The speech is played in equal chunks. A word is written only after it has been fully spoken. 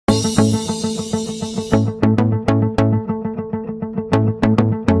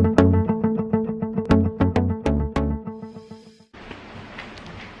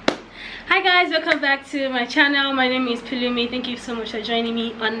to my channel. My name is Peplum. Thank you so much for joining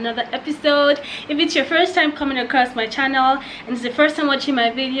me on another episode. If it's your first time coming across my channel and it's the first time watching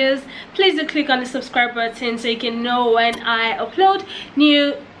my videos, please do click on the subscribe button so you can know when I upload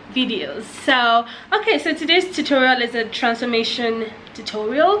new videos. So okay, so today's tutorial is a transformation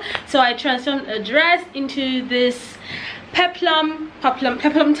tutorial. So I transformed a dress into this peplum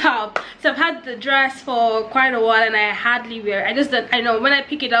top. So I've had the dress for quite a while and I hardly wear it. I know when I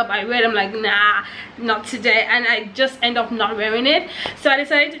pick it up I wear it, I'm like, nah, not today, and I just end up not wearing it. So I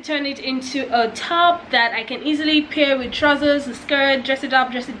decided to turn it into a top that I can easily pair with trousers, a skirt, dress it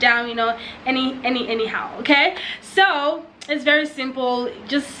up, dress it down, you know, anyhow. Okay, so it's very simple.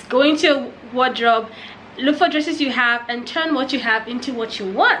 Just go into your wardrobe, look for dresses you have and turn what you have into what you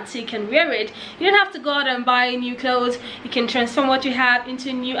want so you can wear it. You don't have to go out and buy new clothes. You can transform what you have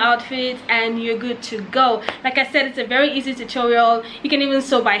into new outfits and you're good to go. Like I said, it's a very easy tutorial. You can even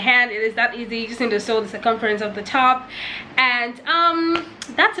sew by hand. It is that easy. You just need to sew the circumference of the top, and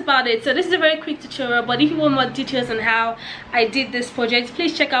that's about it. So this is a very quick tutorial, but if you want more details on how I did this project,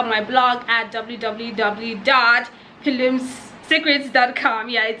 please check out my blog at www.peplumsecrets.com.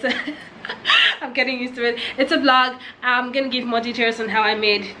 yeah, it's a I'm getting used to it. It's a blog. I'm gonna give more details on how I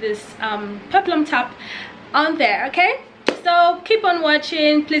made this peplum top on there. Okay, so keep on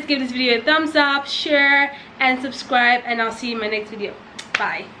watching. Please give this video a thumbs up, share and subscribe, and I'll see you in my next video.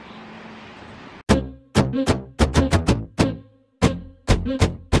 Bye.